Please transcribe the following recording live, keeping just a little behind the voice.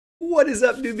What is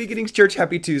up, New Beginnings Church?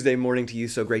 Happy Tuesday morning to you.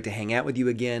 So great to hang out with you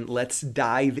again. Let's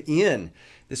dive in.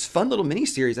 This fun little mini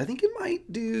series, I think it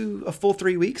might do a full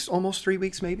 3 weeks, almost 3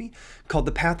 weeks maybe, called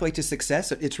The Pathway to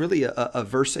Success. It's really a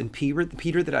verse in Peter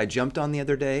that I jumped on the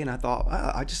other day, and I thought,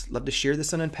 wow, I just love to share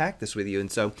this and unpack this with you.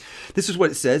 And so this is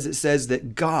what it says. It says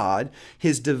that God,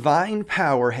 His divine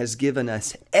power, has given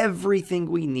us everything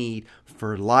we need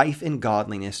for life and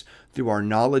godliness through our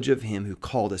knowledge of Him who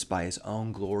called us by His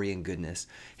own glory and goodness.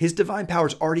 His divine power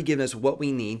has already given us what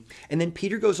we need. And then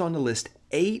Peter goes on to list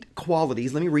 8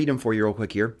 qualities. Let me read them for you real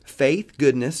quick here. Faith,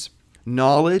 goodness,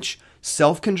 knowledge,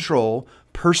 self-control,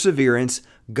 perseverance,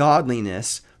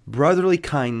 godliness, brotherly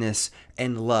kindness,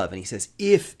 and love. And he says,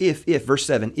 if, verse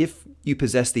 7, if you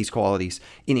possess these qualities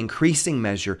in increasing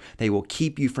measure, they will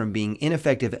keep you from being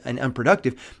ineffective and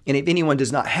unproductive. And if anyone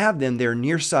does not have them, they're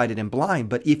nearsighted and blind.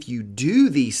 But if you do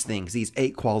these things, these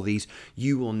 8 qualities,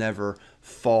 you will never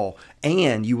fall,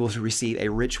 and you will receive a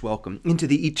rich welcome into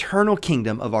the eternal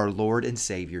kingdom of our Lord and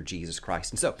Savior, Jesus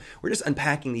Christ. And so we're just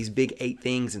unpacking these big 8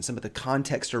 things and some of the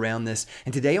context around this.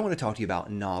 And today I want to talk to you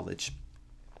about knowledge.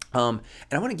 And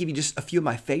I want to give you just a few of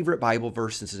my favorite Bible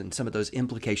verses and some of those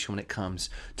implications when it comes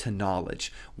to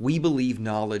knowledge. We believe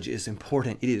knowledge is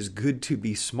important. It is good to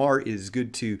be smart. It is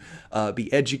good to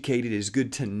be educated. It is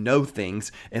good to know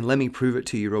things. And let me prove it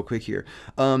to you real quick here.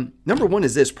 Number one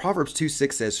is this. Proverbs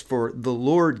 2:6 says, "For the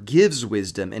Lord gives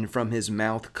wisdom, and from His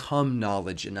mouth come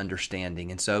knowledge and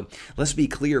understanding." And so let's be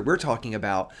clear. We're talking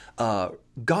about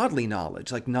godly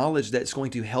knowledge, like knowledge that's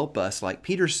going to help us, like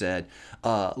Peter said,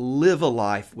 live a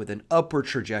life with an upward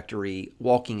trajectory,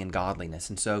 walking in godliness.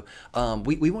 And so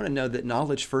we want to know that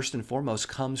knowledge, first and foremost,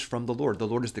 comes from the Lord. The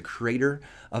Lord is the creator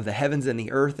of the heavens and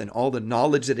the earth, and all the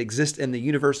knowledge that exists in the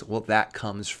universe, well, that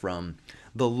comes from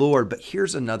the Lord. But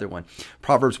here's another one.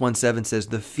 Proverbs 1:7 says,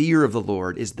 "The fear of the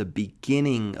Lord is the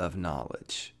beginning of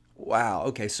knowledge." Wow.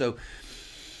 Okay, so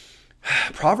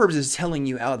Proverbs is telling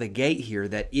you out of the gate here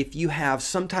that if you have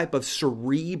some type of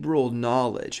cerebral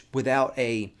knowledge without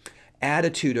a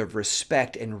attitude of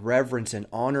respect and reverence and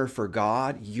honor for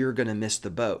God, you're going to miss the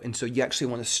boat. And so you actually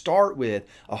want to start with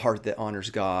a heart that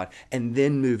honors God and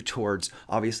then move towards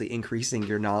obviously increasing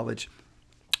your knowledge.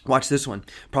 Watch this one.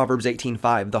 Proverbs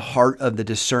 18:5, "The heart of the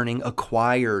discerning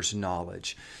acquires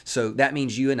knowledge." So that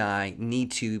means you and I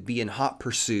need to be in hot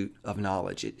pursuit of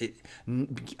knowledge.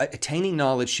 Attaining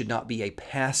knowledge should not be a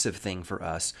passive thing for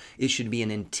us. It should be an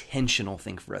intentional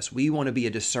thing for us. We want to be a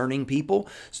discerning people,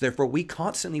 so therefore we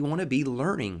constantly want to be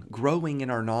learning, growing in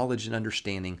our knowledge and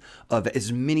understanding of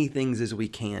as many things as we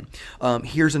can.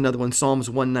 Here's another one, Psalms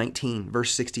 119,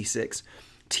 verse 66.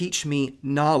 "Teach me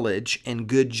knowledge and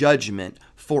good judgment,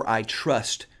 for I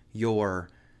trust your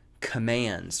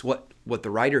commands." What the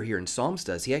writer here in Psalms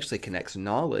does, he actually connects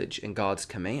knowledge and God's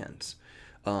commands.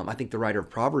 I think the writer of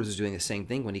Proverbs is doing the same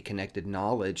thing when he connected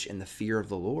knowledge and the fear of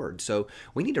the Lord. So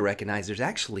we need to recognize there's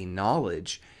actually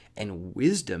knowledge and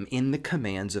wisdom in the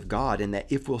commands of God, and that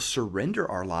if we'll surrender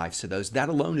our lives to those, that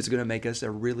alone is going to make us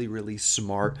a really, really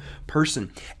smart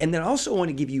person. And then I also want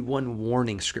to give you one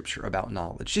warning scripture about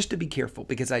knowledge, just to be careful,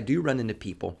 because I do run into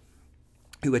people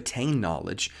who attain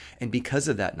knowledge, and because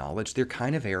of that knowledge, they're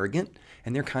kind of arrogant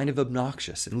and they're kind of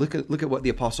obnoxious. And look at what the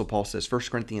Apostle Paul says, 1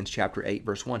 Corinthians chapter 8,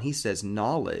 verse 1. He says,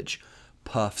 "Knowledge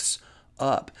puffs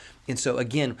up." And so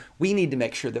again, we need to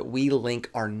make sure that we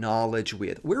link our knowledge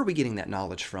with, where are we getting that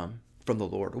knowledge from? From the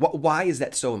Lord. Why is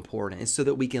that so important? It's so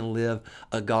that we can live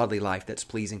a godly life that's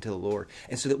pleasing to the Lord,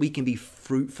 and so that we can be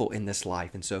fruitful in this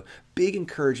life. And so big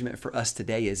encouragement for us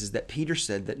today is that Peter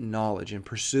said that knowledge and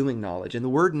pursuing knowledge, and the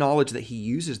word knowledge that he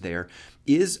uses there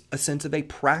is a sense of a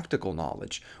practical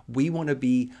knowledge. We want to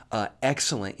be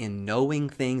excellent in knowing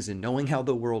things and knowing how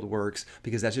the world works,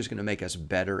 because that's just going to make us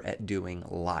better at doing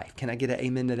life. Can I get an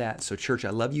amen to that? So church, I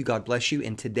love you. God bless you.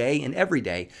 And today and every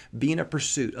day, be in a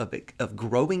pursuit of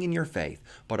growing in your faith,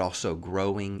 but also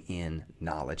growing in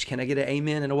knowledge. Can I get an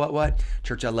amen and a what?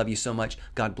 Church, I love you so much.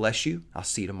 God bless you. I'll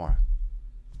see you tomorrow.